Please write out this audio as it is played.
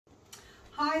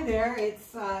Hi there,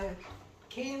 it's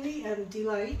Kaylee and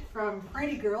Delight from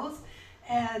Freddie Girls,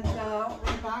 and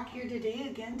we're back here today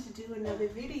again to do another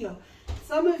video.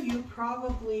 Some of you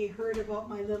probably heard about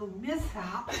my little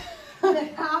mishap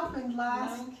that happened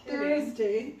last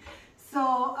Thursday.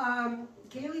 So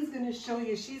Kaylee's going to show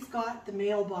you, she's got the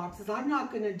mailboxes. I'm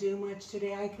not going to do much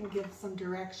today. I can give some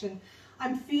direction.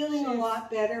 I'm feeling a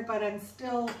lot better, but I'm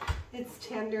still, it's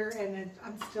tender and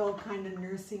I'm still kind of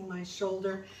nursing my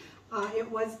shoulder.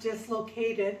 It was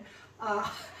dislocated.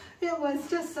 It was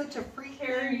just such a freak.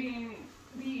 Carrying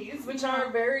these, which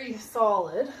are very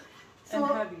solid and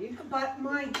heavy. But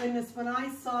my goodness, when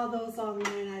I saw those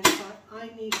online, I thought, I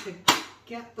need to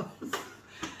get those.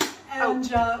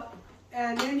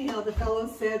 And anyhow, the fellow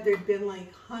said there'd been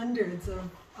like hundreds of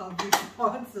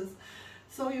responses.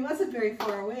 So he wasn't very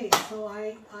far away, so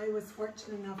I was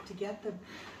fortunate enough to get them.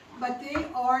 But they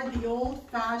are the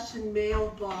old-fashioned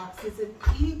mailboxes, and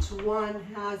each one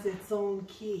has its own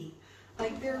key.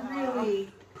 Like, they're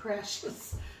really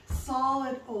precious,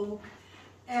 solid oak.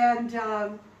 And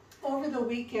over the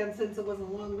weekend, since it was a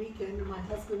long weekend and my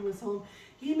husband was home,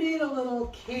 he made a little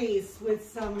case with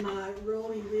some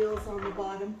rolling wheels on the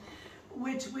bottom,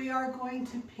 which we are going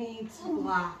to paint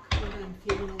black when I'm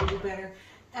feeling a little better.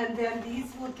 And then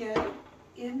these will get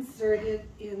inserted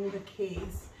in the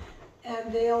case.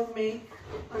 And they'll make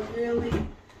a really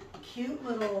cute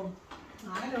little,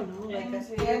 I don't know, like an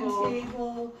end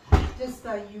table, just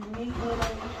a unique little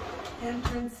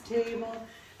entrance table.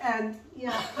 And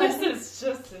yeah. This is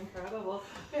just incredible.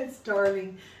 It's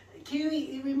darling.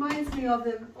 Kaylee, it reminds me of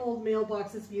the old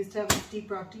mailboxes we used to have in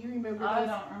Steep Rock. Do you remember those? I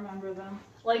don't remember them.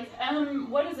 Like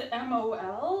what is it,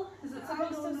 M-O-L? Is it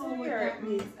supposed to say? What that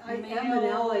means. M and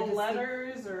L, I just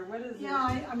letters, or what is it?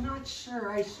 Yeah, I'm not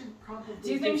sure. I should probably.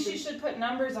 Do you think she should put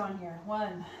numbers on here?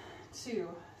 1, 2,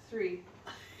 3.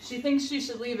 She thinks she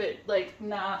should leave it like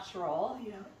natural.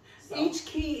 Yeah. So. Each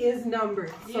key is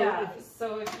numbered. So yeah.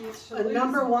 So if you should.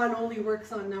 Number 1 only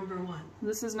works on number 1.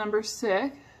 This is number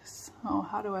 6. Oh,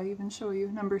 how do I even show you?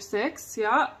 Number 6.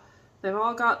 Yeah. They've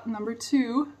all got number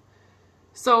 2.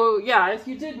 So yeah, if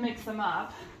you did mix them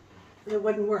up, it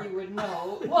wouldn't work. You would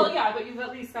know. Well, yeah, but you've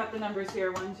at least got the numbers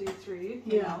here. 1, 2, 3.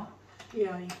 You know.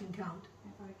 Yeah, you can count.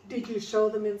 Did you show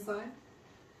them inside?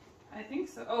 I think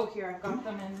so. Oh, here, I've got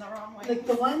them in the wrong way. Like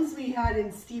the ones we had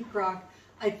in Steep Rock,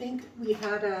 I think we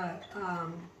had a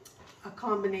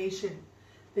combination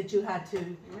that you had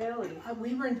to. Really?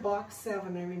 We were in box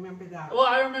 7. I remember that. Well,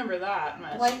 I remember that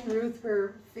much. Dwight and Ruth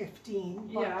were 15.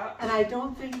 Yeah. And I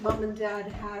don't think Mom and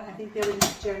Dad had. I think they were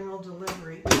just general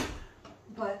delivery.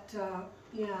 But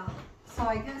yeah. So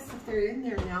I guess if they're in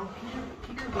there now,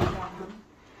 Peter will have them.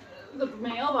 The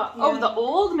mailbox. Yeah. Oh, the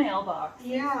old mailbox.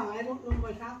 Yeah, I don't know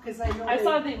what happened because I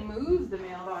saw they moved the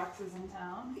mailboxes in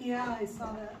town. Yeah, I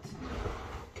saw that.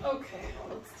 Okay,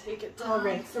 let's take it down. All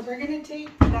right, so we're going to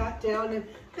take that down, and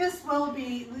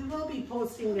we will be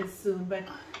posting this soon, but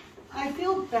I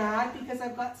feel bad because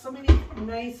I've got so many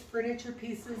nice furniture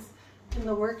pieces in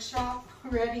the workshop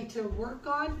ready to work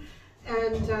on,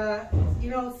 and you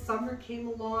know, summer came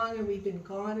along and we've been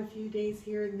gone a few days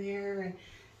here and there,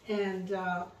 and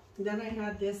then I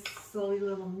had this silly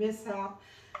little mishap,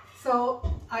 so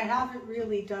I haven't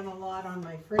really done a lot on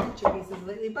my furniture pieces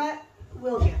lately, but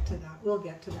we'll get to that. We'll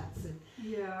get to that soon.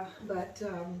 Yeah. But,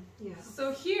 yeah.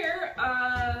 So here,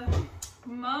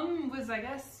 Mom was, I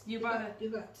guess, you got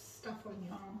stuff on you.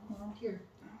 Oh, well, here.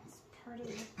 That's part of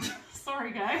it.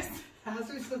 Sorry, guys.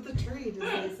 Hazards of the trade,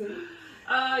 as they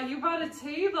say. You bought a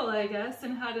table, I guess,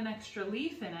 and had an extra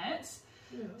leaf in it.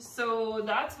 Yeah. So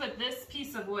that's what this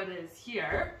piece of wood is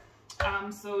here.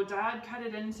 So Dad cut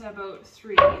it into about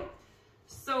 3.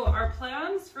 So our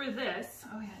plans for this,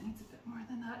 oh yeah, it needs a bit more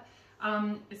than that.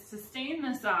 Is to stain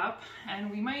this up, and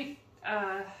we might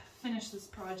finish this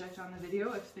project on the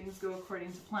video if things go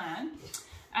according to plan.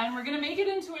 And we're gonna make it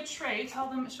into a tray.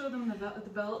 Show them the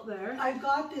belt there. I've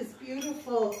got this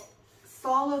beautiful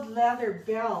solid leather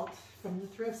belt from the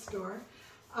thrift store,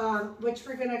 which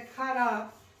we're gonna cut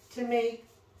up to make.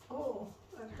 Oh,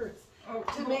 that hurts. Oh,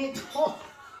 to make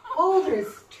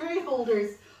holders, tray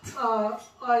holders on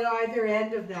either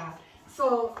end of that.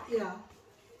 So yeah.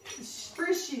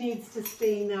 First she needs to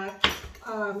stain that.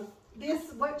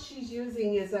 What she's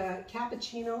using is a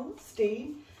cappuccino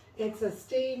stain. It's a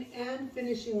stain and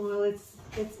finishing oil.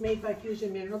 It's made by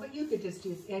Fusion Mineral, but you could just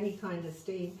use any kind of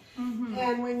stain. Mm-hmm.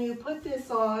 And when you put this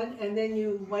on and then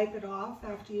you wipe it off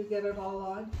after you get it all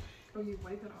on. Oh, you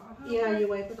wipe it off? Yeah, you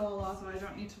wipe it all off. So I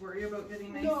don't need to worry about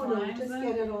getting nice lines? No, just then?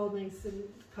 get it all nice and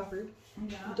covered.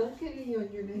 Yeah. Don't get any on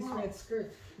your nice red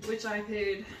skirt. Which I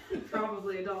paid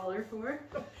probably $1 for.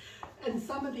 And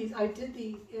some of these, I did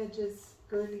the edges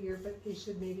girlier, but they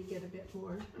should maybe get a bit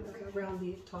more around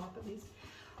the top at least.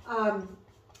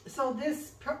 So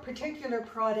this particular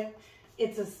product,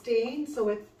 it's a stain, so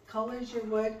it colors your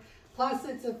wood, plus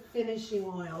it's a finishing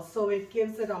oil, so it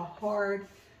gives it a hard,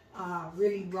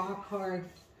 really rock hard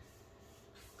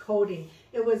coating.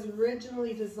 It was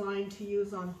originally designed to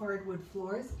use on hardwood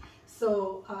floors,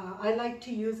 so I like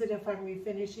to use it if I'm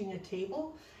refinishing a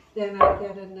table. Then I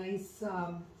get a nice,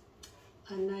 oh,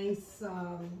 I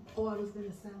was going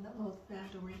to send that, oh,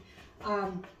 bad, don't worry.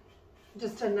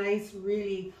 Just a nice,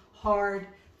 really hard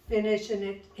finish,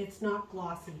 and it's not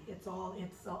glossy. It's all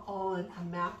a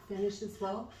matte finish as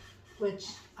well, which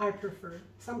I prefer.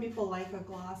 Some people like a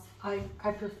gloss. I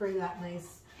prefer that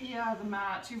nice. Yeah, the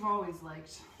matte. You've always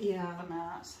liked the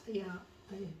matte. Yeah,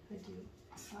 I do.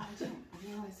 So I didn't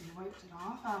realize you wiped it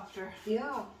off after.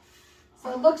 Yeah. So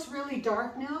it looks really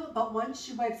dark now, but once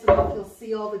she wipes it off, you'll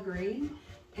see all the grain,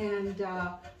 and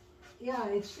yeah,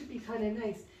 it should be kind of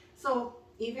nice. So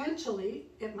eventually,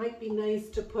 it might be nice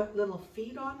to put little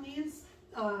feet on these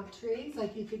trays,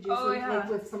 like you could use like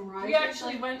with some risers. We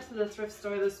actually went to the thrift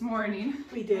store this morning.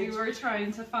 We did. We were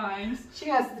trying to find. She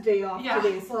has the day off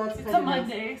today, so that's it's a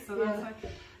Monday, so that's why.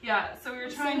 Yeah, so we were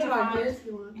trying to find. If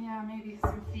you want. Yeah, maybe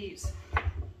some feet.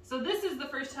 So this is the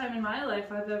first time in my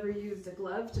life I've ever used a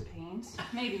glove to paint.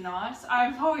 Maybe not.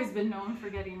 I've always been known for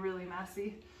getting really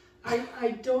messy.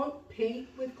 I don't paint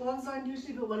with gloves on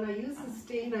usually, but when I use the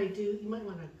stain, I do. You might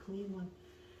want a clean one.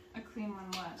 A clean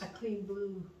one what? A clean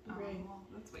blue. Oh, right. Well,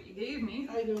 that's what you gave me.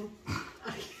 I know.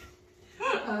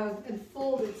 And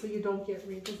fold it so you don't get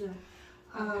wrinkles in it.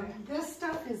 Okay. This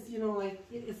stuff is, you know, like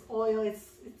it's oil.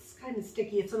 It's kind of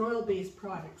sticky. It's an oil-based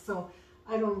product, so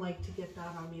I don't like to get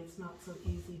that on me. It's not so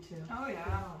easy to. Oh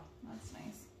yeah, that's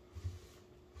nice.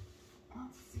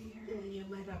 Let's see here. Yeah, you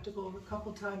might have to go over a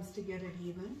couple times to get it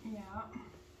even. Yeah.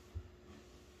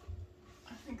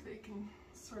 I think they can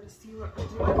sort of see what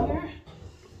we're doing here.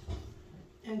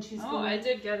 And she's I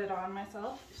did get it on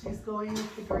myself. She's going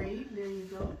with the grade. There you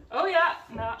go. Oh yeah,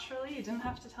 naturally. You didn't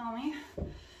have to tell me.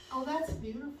 Oh, that's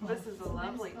beautiful. This is a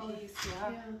lovely piece,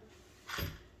 yeah.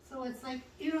 So it's like,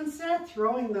 you know, instead of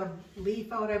throwing the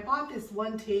leaf out, I bought this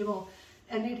one table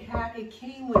and it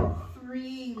came with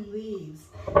 3 leaves.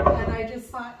 And I just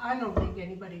thought, I don't think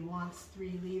anybody wants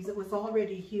 3 leaves. It was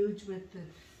already huge with the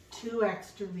 2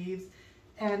 extra leaves.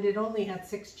 And it only had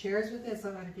 6 chairs with it.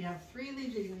 So I thought if you have 3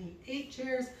 leaves, you're going to need 8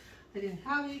 chairs. I didn't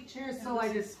have 8 chairs, so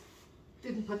I just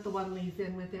didn't put the 1 leaf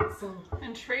in with it. So.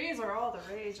 And trays are all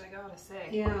the rage, I gotta say.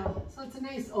 Yeah, so it's a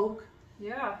nice oak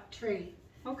tray.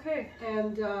 Okay.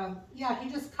 And yeah,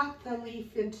 he just cut the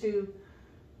leaf into,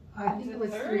 I think it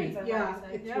was 3. Yeah,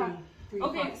 3.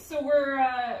 Okay, so we're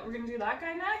gonna do that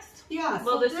guy next. Yeah.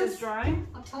 Well, this is drying.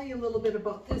 I'll tell you a little bit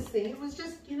about this thing. It was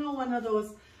just, you know, one of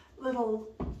those little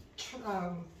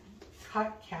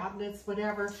cut cabinets,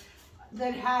 whatever,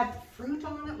 that had fruit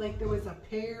on it. Like there was a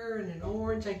pear and an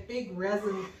orange, like big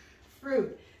resin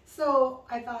fruit. So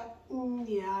I thought,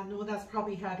 yeah, no, that's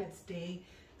probably had its day.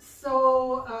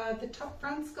 So the top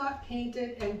fronts got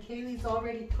painted, and Kaylee's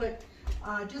already put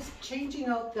just changing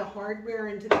out the hardware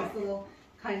into these little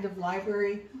kind of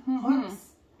library hooks.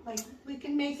 Like we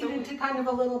can make it into kind of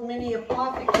a little mini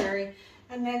apothecary,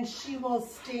 and then she will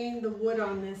stain the wood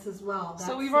on this as well.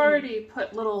 So we've already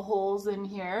put little holes in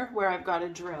here where I've got a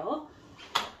drill.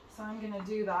 So I'm gonna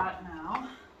do that now.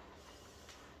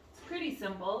 It's pretty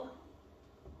simple.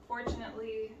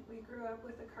 Fortunately, we grew up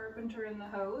with a carpenter in the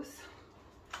house.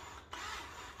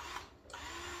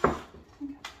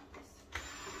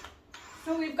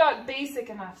 So we've got basic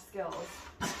enough skills.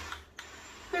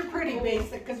 They're pretty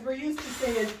basic because we're used to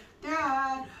saying,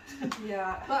 Dad.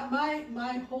 Yeah. But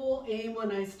my whole aim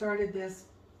when I started this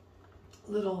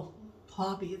little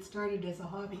hobby, it started as a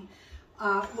hobby,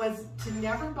 was to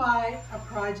never buy a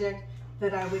project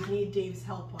that I would need Dave's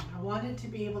help on. I wanted to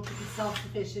be able to be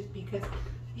self-sufficient because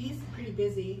he's pretty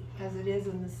busy as it is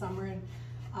in the summer. And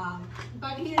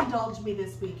but he indulged me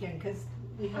this weekend because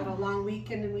we had a long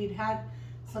weekend and we'd had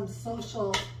some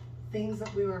social things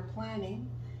that we were planning.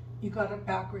 You got it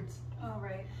backwards. Oh,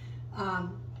 right.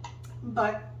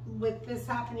 But with this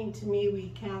happening to me, we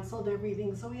canceled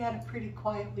everything. So we had a pretty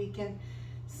quiet weekend.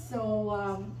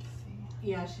 So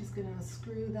yeah, she's gonna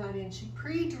screw that in. She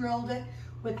pre-drilled it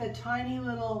with a tiny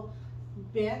little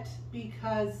bit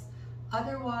because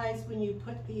otherwise when you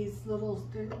put these little,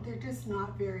 they're just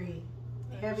not very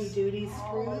heavy duty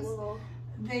screws.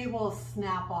 They will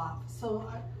snap off. So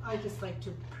I just like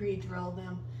to pre-drill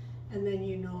them, and then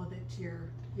you know that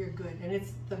you're good. And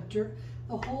it's the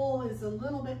hole is a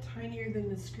little bit tinier than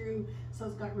the screw, so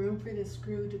it's got room for the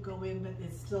screw to go in, but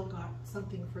it's still got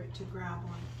something for it to grab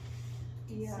on.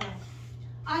 Yeah.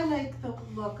 I like the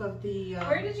look of the...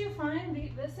 Where did you find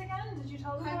this again? Did you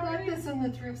tell them I already? got this in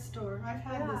the thrift store. I've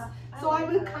had this. So like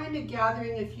I was that. kind of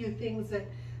gathering a few things that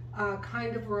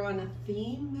kind of were on a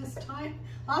theme this time.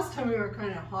 Last time we were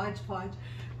kind of hodgepodge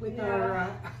with our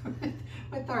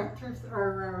with our thrift,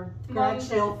 our garage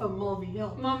sale from Mulvey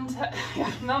Hill. Mom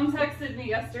texted me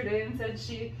yesterday and said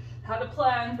she had a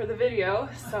plan for the video,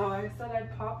 so I said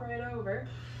I'd pop right over.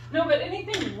 No, but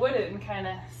anything wooden kind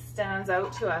of stands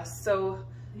out to us. So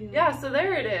yeah, so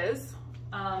there it is.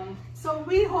 So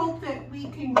we hope that we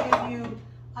can give you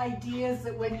ideas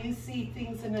that when you see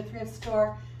things in a thrift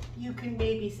store, you can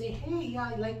maybe say, hey,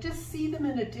 yeah, like just see them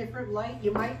in a different light.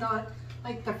 You might not,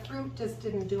 like the fruit just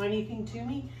didn't do anything to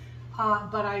me.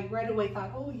 But I right away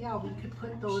thought, oh yeah, we could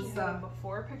put those.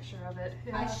 Before picture of it.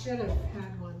 Yeah. I should have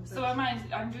had one. So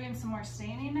I'm doing some more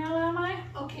staining now, am I?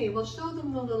 Okay, well show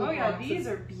them the little. Oh yeah, boxes. these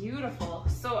are beautiful.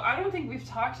 So I don't think we've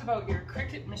talked about your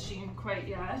Cricut machine quite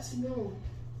yet. No.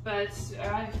 But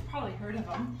I've probably heard of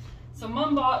them. So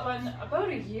Mom bought one about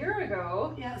a year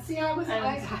ago. Yeah. See, I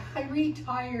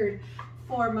retired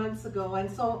 4 months ago,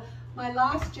 and so. My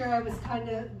last year I was kind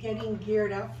of getting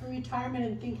geared up for retirement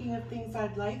and thinking of things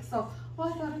I'd like. So, well,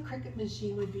 I thought a Cricut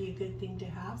machine would be a good thing to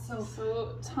have.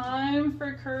 So Time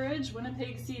for Courage,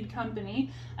 Winnipeg Seed Company.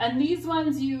 And these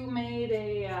ones you made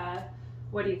a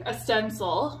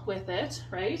stencil with it,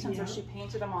 right? And so she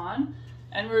painted them on.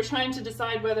 And we were trying to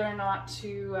decide whether or not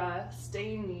to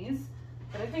stain these.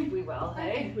 But I think we will,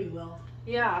 hey? I think we will.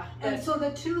 Yeah. And so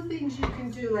the two things you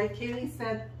can do, like Kaylee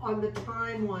said on the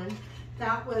time one,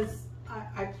 that was,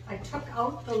 I took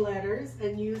out the letters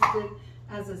and used it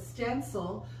as a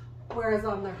stencil, whereas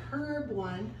on the herb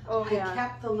one, I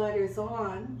kept the letters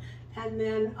on, and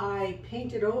then I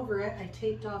painted over it. I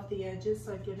taped off the edges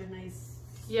so I get a nice...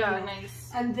 Yeah,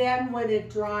 nice. And then when it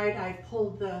dried, I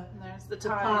pulled the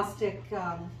plastic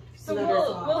so letters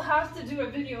off. We'll have to do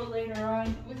a video later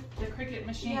on with the Cricut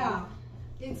machine. Yeah.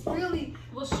 It's really,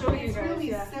 we'll show you guys. It's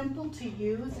really simple to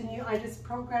use, and I just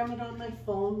program it on my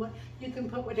phone. You can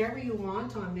put whatever you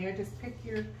want on there. Just pick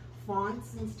your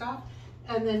fonts and stuff,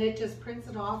 and then it just prints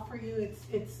it off for you.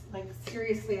 It's like,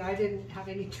 seriously, I didn't have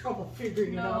any trouble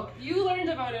figuring it out. No, you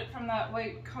learned about it from that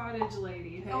White Cottage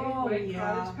lady, hey? Oh, White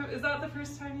Cottage. Is that the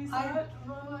first time you saw it?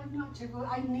 Well, I'm not sure.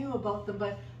 I knew about them,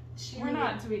 but we're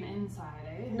not doing inside,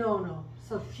 eh? No.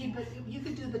 So you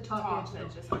could do the top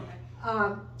edges. Okay.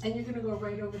 And you're going to go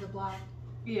right over the black.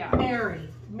 Yeah.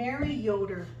 Mary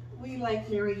Yoder. We like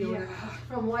Mary Yoder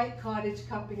from White Cottage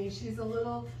Company. She's a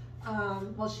little,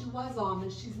 well, she was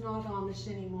Amish. She's not Amish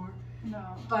anymore.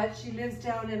 No. But she lives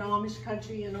down in Amish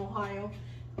country in Ohio.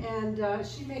 And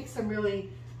she makes some really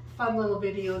fun little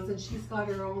videos. And she's got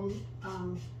her own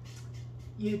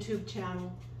YouTube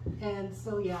channel. And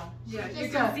so, yeah. Yeah, you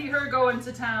can see her going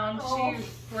to town. Oh.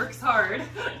 She works hard.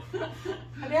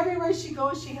 And everywhere she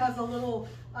goes, she has a little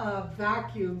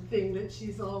vacuum thing that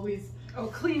she's always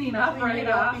cleaning up right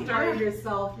after behind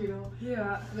herself,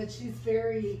 Yeah. But she's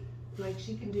very, like,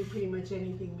 she can do pretty much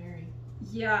anything, Mary.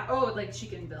 Yeah. Oh, like she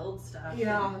can build stuff.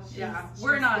 Yeah.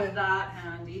 We're not that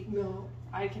handy. No.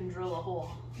 I can drill a hole.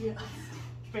 Yeah.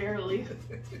 Barely.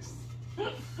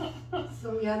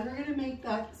 So yeah, they're going to make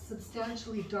that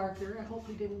substantially darker. I hope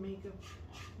we didn't make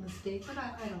a mistake, but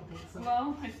I don't think so.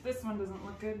 Well, if this one doesn't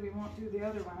look good, we won't do the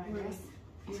other one, I guess.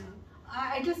 Yeah.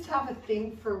 I just have a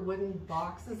thing for wooden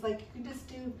boxes. Like, you can just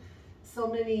do so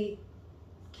many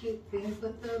cute things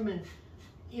with them, and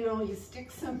you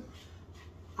stick some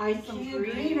IKEA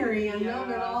greenery in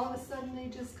them, and all of a sudden they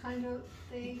just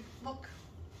they look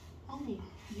homey.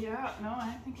 Yeah, no,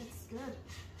 I think it's good.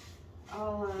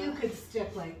 You could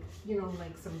stick like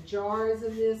some jars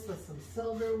in this with some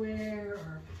silverware,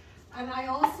 and I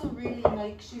also really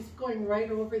like, she's going right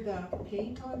over the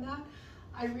paint on that.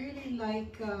 I really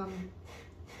like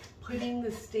putting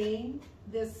the stain,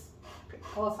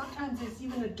 sometimes there's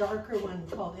even a darker one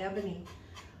called ebony.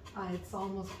 It's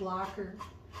almost blacker.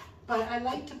 But I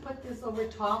like to put this over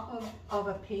top of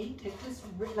a paint. It just,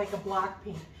 like a black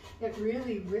paint. It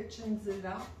really richens it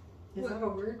up. Is that a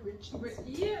word, richness?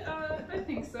 Yeah, I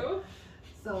think so.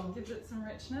 So gives it some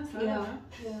richness. I don't know.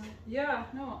 Yeah.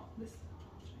 No, this.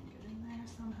 I'll try and get in there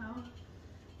somehow.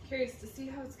 Curious to see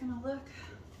how it's gonna look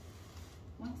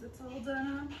once it's all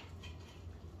done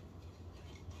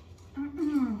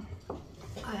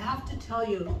up. I have to tell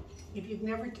you, if you've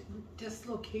never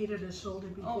dislocated a shoulder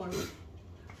before.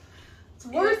 It's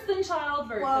worse than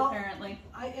childbirth, apparently.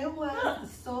 It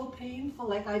was so painful.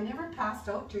 Like, I never passed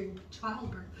out during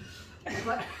childbirth.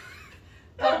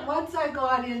 But once I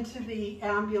got into the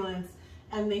ambulance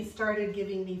and they started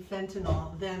giving me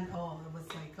fentanyl, then, it was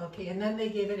like, okay. And then they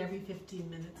gave it every 15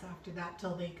 minutes after that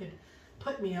till they could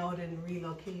put me out and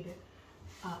relocate it.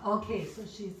 Okay, so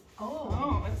she's,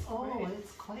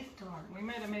 it's quite dark. We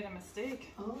might have made a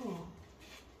mistake. Oh,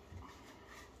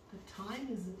 the time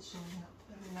isn't showing up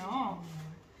there. No.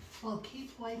 Well,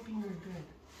 keep wiping her good.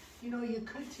 You know, you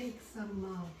could take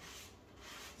some,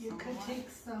 take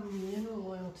some mineral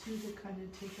oil too to kind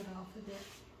of take it off a bit.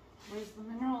 Where's the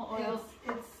mineral oil?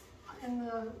 It's in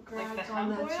the garage like the on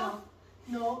hemp that oil? shelf.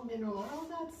 No, mineral oil. Oh,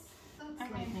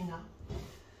 that's lightening up.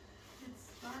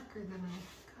 It's darker than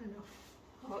I kind of.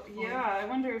 Well, yeah, I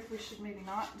wonder if we should maybe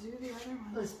not do the other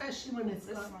one. Especially when it's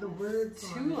got the one words is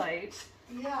on too it. light.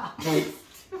 Yeah.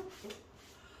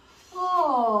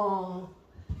 Oh.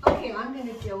 Okay, I'm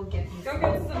gonna go get you. Go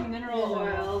get some mineral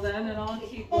oil then, and I'll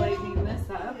keep lightening this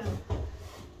up. Yeah.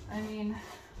 I mean,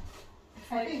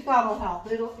 I think that'll help.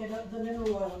 The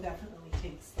mineral oil definitely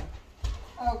takes that.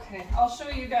 Okay, I'll show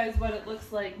you guys what it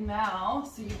looks like now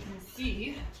so you can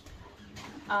see.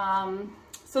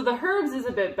 So the herbs is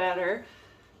a bit better,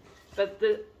 but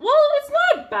it's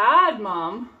not bad,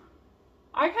 Mom.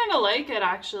 I kind of like it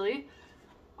actually.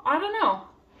 I don't know,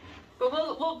 but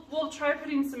we'll try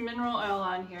putting some mineral oil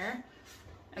on here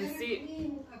and see.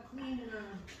 A clean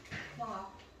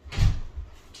cloth.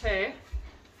 Okay,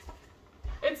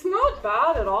 it's not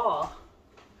bad at all.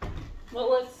 Well,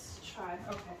 let's try.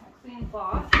 Okay, a clean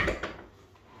cloth.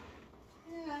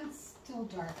 Yeah, it's still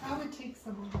dark. I would take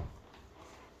some.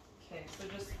 Okay, so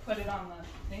just put it on the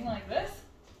thing like this.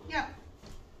 Yeah.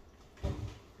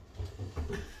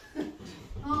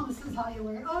 Oh, this is how you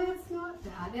wear it. Oh, it's not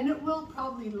bad. And it will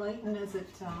probably lighten as it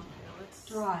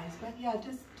dries. But yeah,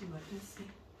 just do it and see.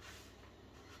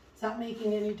 Is that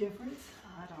making any difference?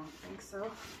 I don't think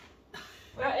so.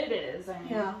 Well, it is. I mean,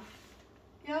 yeah.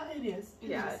 Yeah, it is. It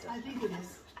yeah, is. I think it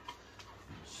is.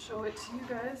 Show it to you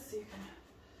guys so you can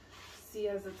see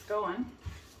as it's going.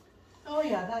 Oh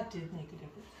yeah, that did make a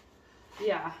difference.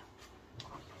 Yeah.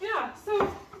 Yeah,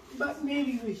 so. But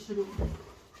maybe we shouldn't.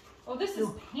 Oh, this is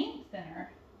paint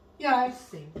thinner. Yeah, it's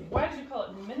the same thing. Why did you call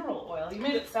it mineral oil? You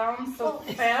made it sound so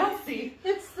fancy.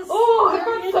 It's the I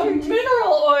got some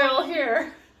mineral oil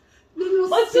here.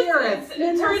 Mineral spirits.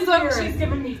 It turns out she's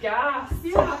giving me gas.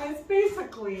 Yeah, it's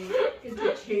basically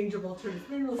interchangeable terms.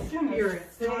 Mineral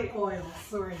spirits, not oil.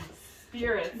 Sorry.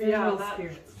 Spirits. Mineral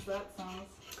spirits. That sounds.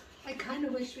 I kind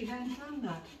of wish we hadn't done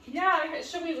that. Yeah,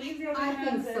 should we leave the other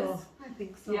ones? I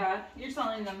think so. Yeah, you're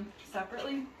selling them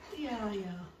separately. Yeah.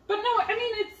 But no, I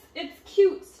mean it's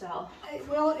cute still. It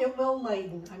will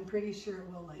lighten. I'm pretty sure it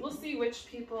will lighten. We'll see which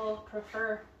people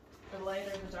prefer the light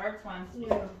or the dark one.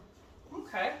 Yeah.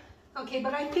 Okay. Okay,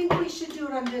 but I think we should do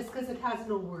it on this because it has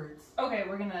no words. Okay,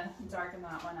 we're gonna darken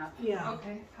that one up. Yeah.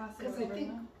 Okay, pass it Because over I think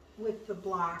now. with the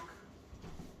black,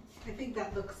 I think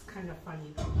that looks kind of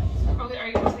funny though. Okay, are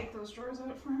you gonna take those drawers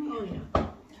out for me? Oh yeah.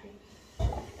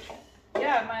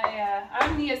 Yeah,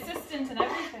 I'm the assistant and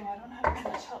everything. I don't have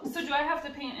much help. So do I have to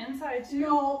paint inside too?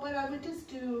 No, but I would just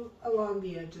do along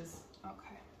the edges.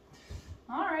 Okay.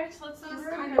 All right, let's It's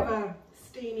kind of a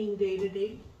staining day to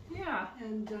day. Yeah.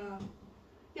 And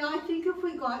yeah, I think if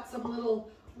we got some little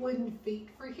wooden feet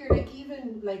for here,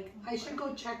 like I should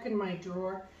go check in my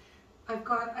drawer. I've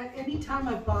got, anytime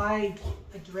I buy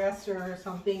a dresser or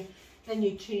something, and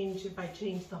if I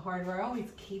change the hardware, I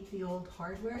always keep the old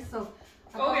hardware. So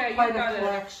I've got quite a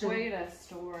collection. Way to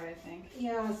store, I think.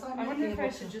 Yeah, so I wonder if I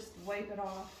should just wipe it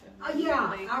off.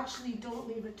 Yeah, actually don't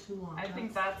leave it too long. I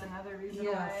think that's another reason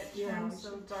why it turns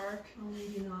so dark. Oh,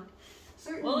 maybe not.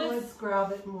 Certain woods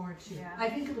grab it more too. Yeah. I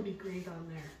think it'll be great on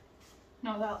there.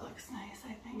 No, that looks nice,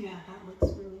 I think. Yeah, that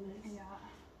looks really nice. Yeah.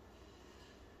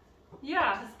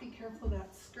 Yeah. Just be careful of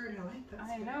that skirt. I like that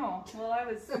skirt. I know. Well,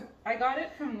 I got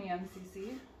it from the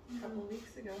MCC a couple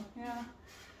weeks ago. Yeah.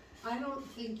 I don't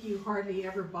think you hardly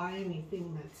ever buy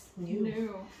anything that's new.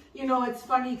 New. You know, it's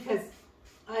funny because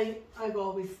I've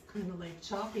always kind of liked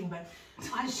shopping, but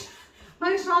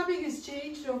my shopping has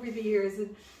changed over the years.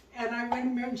 And I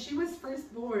remember she was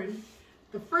first born.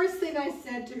 The first thing I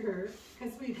said to her,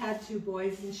 because we'd had 2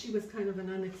 boys and she was kind of an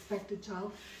unexpected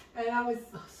child, and I was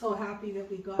so happy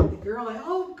that we got the girl.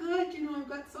 Oh, good, you know, I've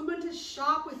got someone to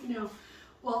shop with now.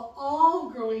 Well, all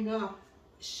growing up,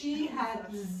 she had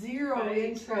zero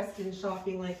interest in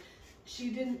shopping. Like, she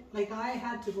didn't, like, I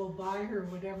had to go buy her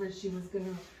whatever she was going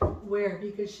to wear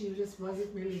because she just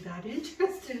wasn't really that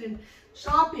interested in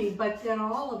shopping. But then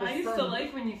all of a sudden, I used to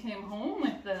like when you came home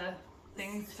with the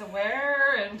things to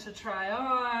wear and to try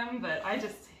on, but I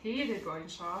just hated going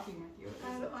shopping with you.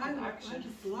 It was a production. I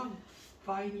just love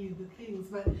buying you the things.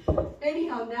 But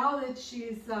anyhow, now that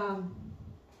she's,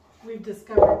 we've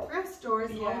discovered thrift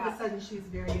stores, all of a sudden she's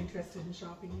very interested in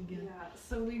shopping again. Yeah,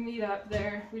 so we meet up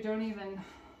there. We don't even,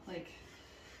 like,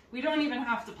 We don't even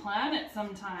have to plan it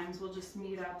sometimes. We'll just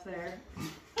meet up there.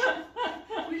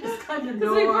 We just kind of Because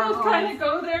know we our both kind of lives.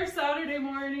 go there Saturday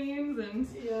mornings, and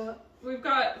Yeah, we've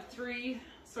got 3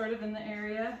 sort of in the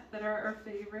area that are our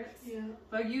favorites. yeah.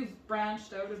 But you've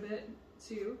branched out a bit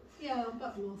too. Yeah,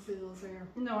 but mostly those are.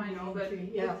 No, I know, but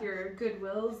Yeah. with your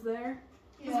Goodwills there.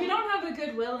 Because Yeah. we don't have a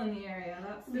Goodwill in the area.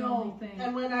 That's the only thing.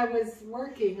 And when I was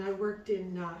working, I worked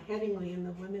in Headingley in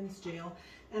the women's jail,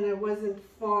 and I wasn't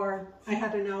far. I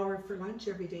had an hour for lunch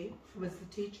every day. I was the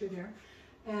teacher there,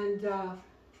 and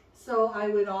so I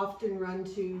would often run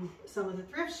to some of the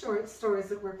thrift stores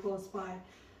that were close by,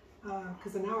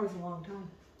 because an hour is a long time.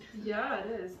 Yeah,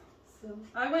 it is. So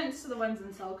I went to the ones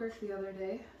in Selkirk the other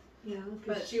day. yeah, But-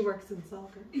 because she works in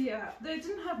Selkirk. Yeah, they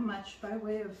didn't have much by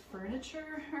way of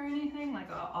furniture or anything, like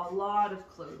a lot of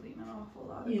clothing, an awful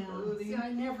lot of Yeah, clothing. see,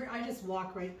 I just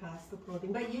walk right past the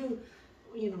clothing. But you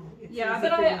know, it's Yeah, easy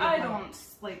but for you to I buy. don't,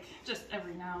 like, just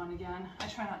every now and again. I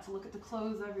try not to look at the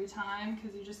clothes every time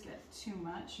because you just get too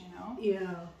much, you know?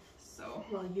 Yeah, So,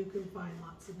 well, you can find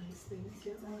lots of nice things. it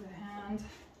gets out of hand.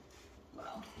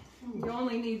 Well, Hmm. you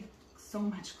only need so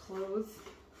much clothes.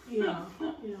 Yeah,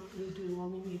 yeah, you do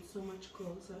only need so much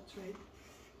clothes, that's right.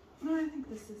 No, I think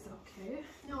this is okay.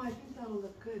 No, I think that'll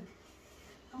look good.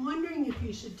 I'm wondering if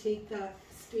you should take that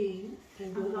stain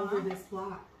and go Uh-huh. over this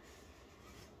black.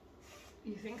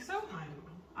 You think so? I don't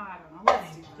know. I don't know.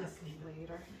 Let's do that Just leave it.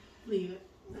 later. Leave it.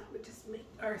 That would just make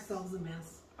ourselves a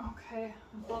mess. Okay,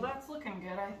 well that's looking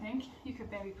good, I think. You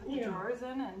could maybe put the Yeah. drawers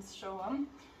in and show them.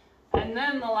 And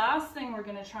then the last thing we're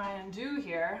gonna try and do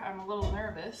here, I'm a little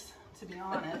nervous, to be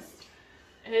honest,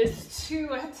 is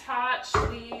to attach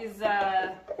these,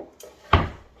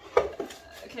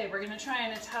 okay, we're gonna try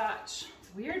and attach,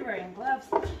 it's weird wearing gloves,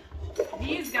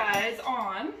 these guys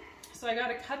on. So I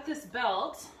gotta cut this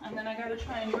belt, and then I gotta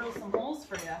try and drill some holes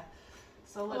for you.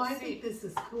 So let's Oh, I see. think this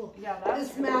is cool. Yeah, that's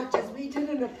This really matches. We did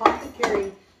an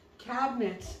apothecary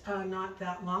cabinet not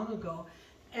that long ago,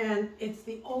 and it's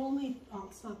the only, well,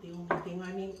 it's not the only thing,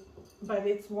 I mean, but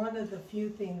it's one of the few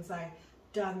things I've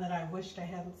done that I wished I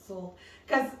hadn't sold.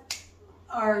 Because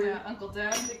our Yeah, Uncle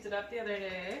Dan picked it up the other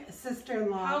day.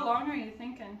 sister-in-law, How long are you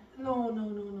thinking? no,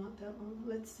 not that long.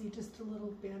 Let's see, just a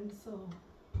little bend, so,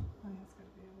 I think it's gotta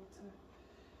be able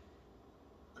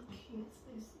to. okay,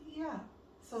 yeah.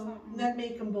 So Something. then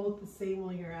make them both the same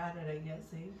while you're at it, I guess,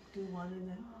 eh? Do one and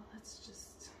then, Oh, let's just.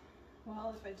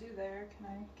 Well, if I do there, can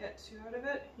I get 2 out of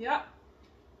it? Yeah.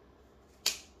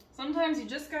 Sometimes you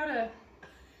just gotta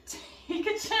take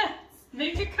a chance,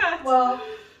 make a cut. well,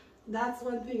 that's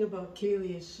one thing about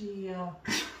Kaylee is she,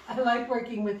 I like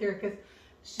working with her because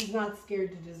she's not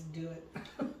scared to just do it.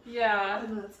 Yeah,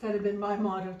 And that's kind of been my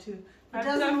motto too. If it I've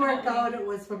doesn't work definitely- out, it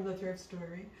was from the thrift store,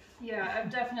 right? yeah, I've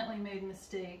definitely made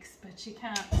mistakes, but you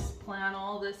can't plan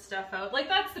all this stuff out. Like,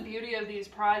 that's the beauty of these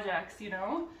projects, you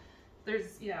know?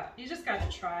 There's, yeah, you just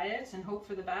gotta try it and hope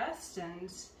for the best,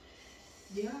 and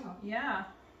Yeah. yeah.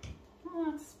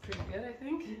 Well, that's pretty good, I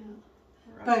think.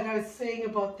 But I was saying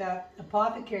about that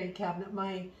apothecary cabinet,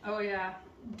 my Oh, yeah.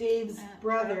 Dave's Aunt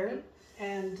brother Kathy.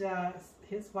 and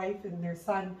his wife and their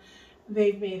son,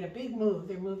 they've made a big move.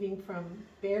 They're moving from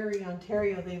Barrie,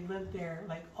 Ontario. They've lived there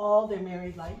like all their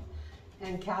married life,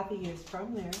 and Kathy is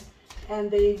from there.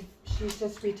 And she's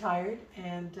just retired,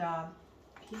 and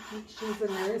she's a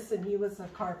nurse, and he was a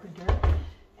carpenter.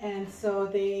 And so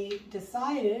they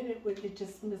decided it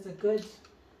just was a good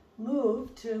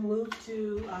move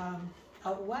to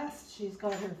out west. She's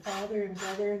got her father and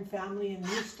brother and family in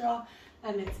New Straw,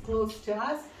 and it's close to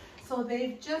us. So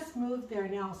they've just moved there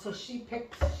now. So she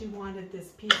wanted this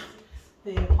piece,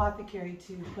 the apothecary,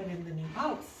 to put in the new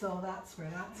house. So that's where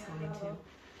that's going to.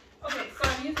 Okay, so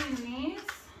I'm using these.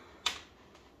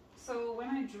 So when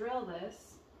I drill this,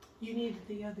 You need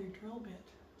the other drill bit.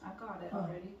 I've got it Oh.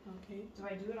 already. Okay. Do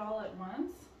I do it all at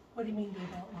once? What do you mean do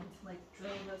that once? Like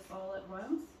drill this all at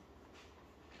once?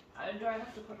 Do I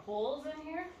have to put holes in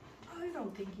here? I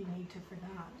don't think you need to for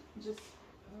that. Just,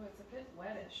 oh, it's a bit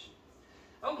wettish.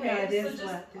 Okay, Yeah, it so is just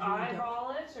wet. It is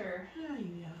eyeball it, or?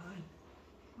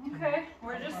 Yeah. Okay,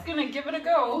 we're just gonna give it a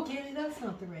go. Okay, that's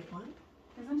not the right one.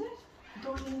 Isn't it?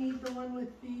 Don't you need the one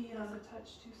with the? Is a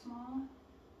touch too small?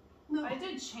 No. I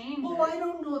did change Oh, it. I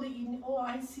don't know that you. Oh,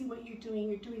 I see what you're doing.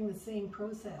 You're doing the same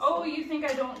process. Oh, you think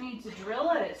I don't need to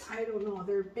drill it? I don't know.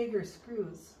 They're bigger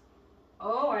screws.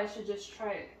 Oh, I should just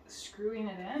try screwing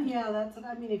it in. Yeah, that's what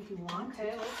I mean. If you want.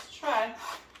 Okay, let's try.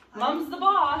 Mom's the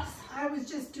boss. I was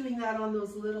just doing that on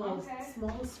those little Okay.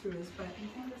 small screws, but You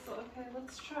think this will, okay,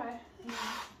 let's try. yeah,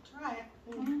 try it.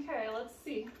 Okay, let's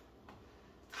see.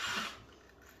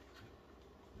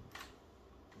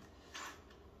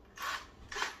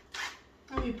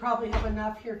 we probably have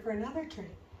enough here for another tray.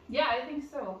 Yeah, I think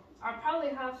so. I'll probably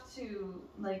have to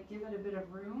like give it a bit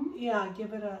of room. Yeah,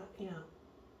 give it a, yeah.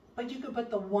 But you could put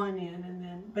the one in and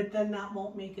then, but then that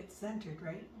won't make it centered,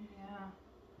 right? Yeah.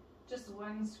 Just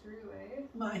one screw, eh?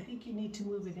 Well, I think you need to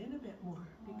move it in a bit more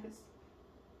because.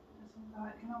 Isn't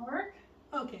that gonna work?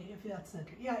 Okay, if that's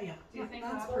centered. Yeah, yeah. Do you think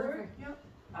that's that'll work? perfect. Yep.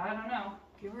 I don't know.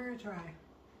 Give her a try.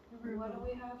 Give her a What go.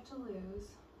 do we have to lose?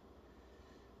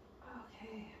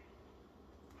 Okay.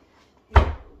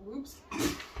 Here. Whoops.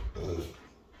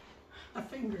 A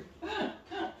finger.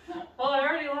 Well, I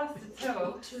already lost a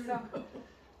toe. So.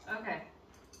 Okay.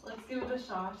 Let's give it a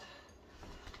shot.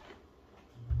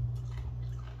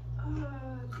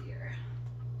 Oh dear.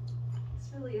 This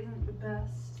really isn't the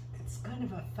best. It's kind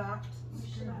of a fat. We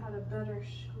should have had a better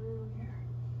screw here.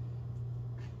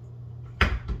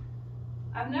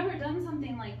 I've never done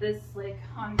something like this like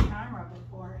on camera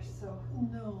before, so.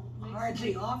 No,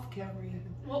 hardly off camera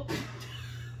even. Well,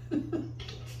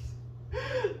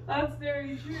 that's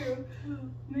very true.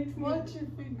 Makes me. Watch your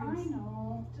fingers. I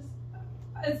know. Just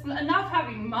it's enough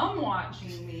having Mom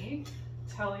watching me,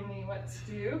 telling me what to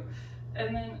do,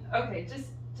 and then okay, just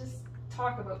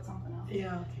talk about something else.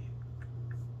 Yeah.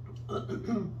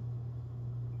 Okay.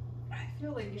 I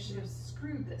feel like you should have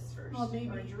screwed this first, Well, maybe.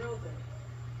 or drilled it.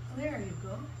 There you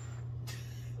go.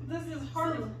 This is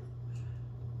hard.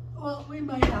 Well, we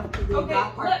might have to leave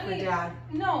that part for Dad.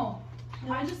 No,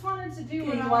 I just wanted to do Okay,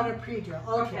 what you want a pre-drill?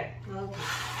 Okay. Okay. Go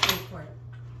for it.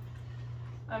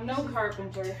 I'm no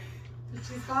carpenter. But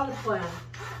she's got a plan.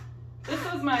 This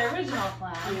was my original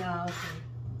plan Yeah. Okay.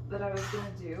 that I was gonna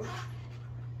do,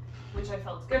 which I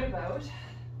felt good about.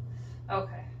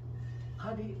 Okay.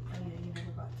 How do you? Oh yeah, you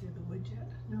never got through the wood yet.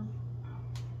 No.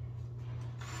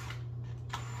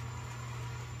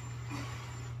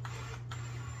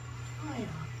 Oh yeah,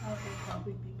 that would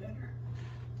probably be better.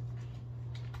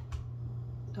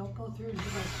 Don't go through into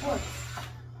my quartz.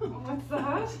 What's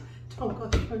that? Don't go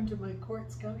through into my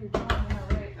quartz countertop.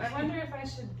 Yeah, right. I wonder if I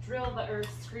should drill that or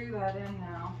screw that in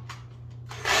now.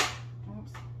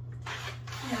 Oops.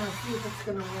 Yeah, see if it's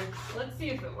gonna work. Let's see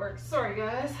if it works. Sorry,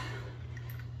 guys.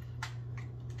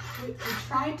 We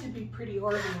tried to be pretty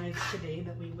organized today,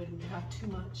 that we wouldn't have too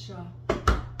much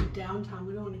downtime.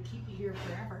 We don't want to keep you here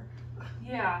forever.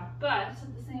 Yeah, but at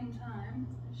the same time,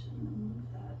 I shouldn't have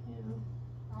moved that.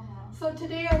 Yeah. So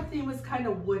today our theme was kind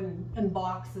of wooden and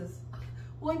boxes.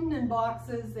 Wooden and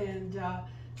boxes, and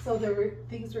so there were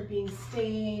things were being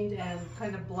stained and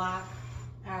kind of black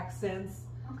accents.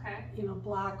 Okay. You know,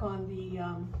 black on the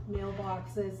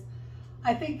mailboxes.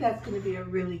 I think that's going to be a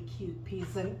really cute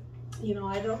piece, and you know,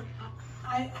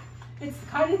 it's the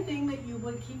kind of thing that you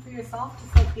would keep for yourself,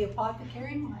 just like the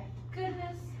apothecary. Oh my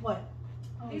goodness. What?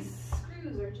 These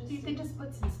screws are just. You can just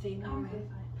put some stain on Okay, it.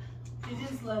 fine.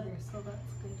 It is leather, so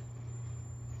that's good.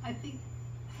 I think,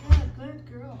 yeah,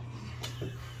 good girl.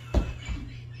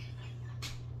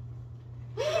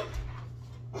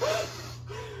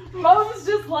 Mom's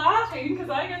just laughing because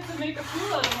I get to make a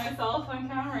fool out of myself on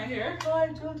camera here. Oh, I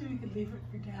told you we could leave it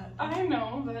for Dad. I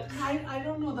know, but I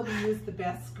don't know that we use the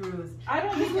best screws. I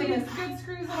don't think we use good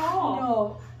screws at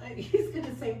all. No, he's going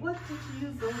to say, what did you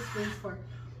use those screws for?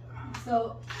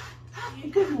 So,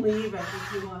 you can leave it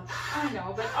if you want. I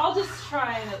know, but I'll just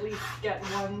try and at least get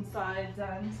one side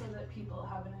done so that people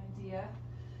have an idea.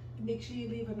 Make sure you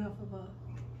leave enough of a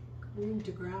room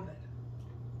to grab it.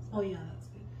 Oh yeah, that's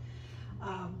good.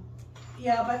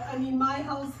 Yeah, but I mean, my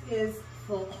house is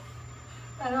full,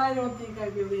 and I don't think I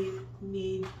really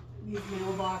need these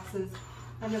mailboxes.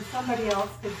 And if somebody else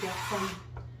could get some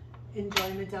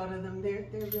enjoyment out of them, they're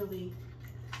really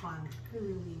fun. They're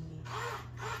really neat.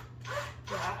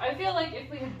 Yeah, I feel like if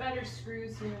we had better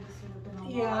screws here, this would have been a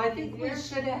lot Yeah, I think easier. we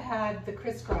should have had the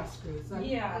crisscross screws.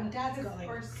 Yeah, and Dad's got like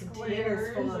or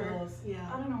containers full of squares, or- those. Yeah.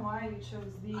 I don't know why you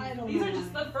chose these. I don't These know are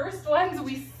just why. the first ones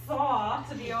we saw,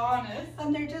 to be honest.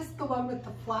 And they're just the one with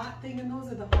the flat thing, and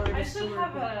those are the hardest. I should to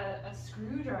have work a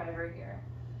screwdriver here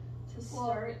to with.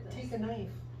 start this. Take a knife.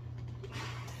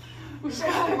 We should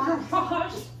have a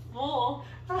garage full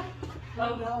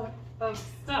No. of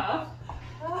stuff.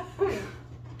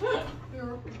 We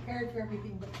were prepared for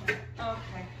everything but that.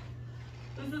 Okay.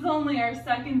 This is only our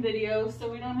second video,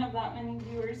 so we don't have that many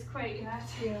viewers quite yet.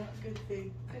 Yeah, good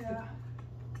thing. Yeah.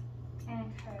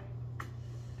 Okay.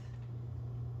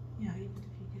 Yeah, even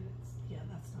if you get it, yeah,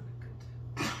 that's not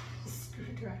a good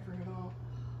screwdriver at all.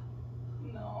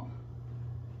 No.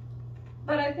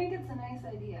 But I think it's a nice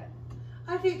idea.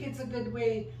 I think it's a good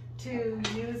way to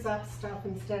use up stuff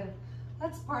instead of,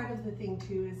 that's part of the thing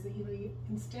too, is that, you know,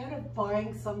 instead of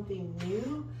buying something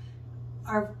new,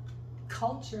 our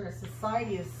culture,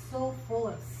 society is so full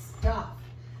of stuff.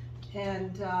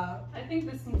 And I think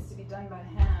this needs to be done by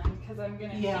hand because I'm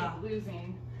gonna keep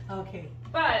losing. Okay.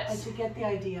 But you get the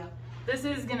idea. This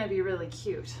is gonna be really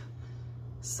cute.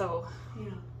 So yeah,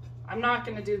 I'm not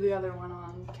gonna do the other one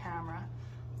on camera,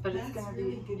 but that's it's gonna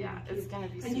really be it's gonna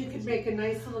be. And you could make a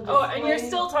nice little display. Oh, and you're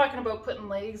still talking about putting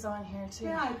legs on here too.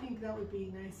 Yeah, I think that would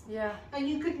be nice. Yeah. And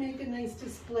you could make a nice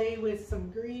display with some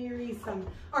greenery,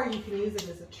 or you can use it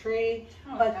as a tray.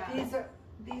 Oh, but yeah.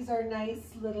 these are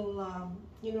nice little,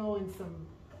 you know, and some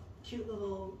cute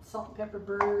little salt and pepper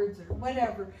birds or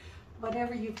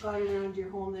whatever you've got around your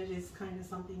home that is kind of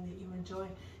something that you enjoy.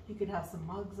 You could have some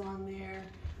mugs on there.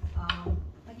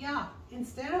 But yeah,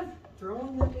 instead of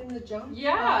throwing them in the junk, you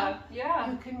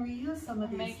can reuse some of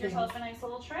these Make things. yourself a nice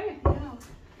little tray. Yeah.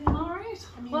 All right.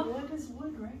 I mean, well, wood is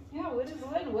wood, right? Yeah, wood is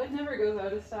wood. Wood never goes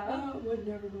out of style. Wood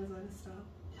never goes out of style.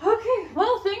 Okay,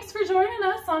 well, thanks for joining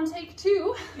us on take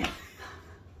 2.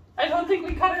 I don't think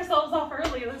we cut ourselves off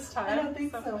early this time. I don't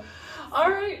think so. All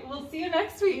right, we'll see you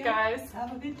next week, guys.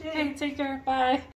 Have a good day. Okay, take care. Bye.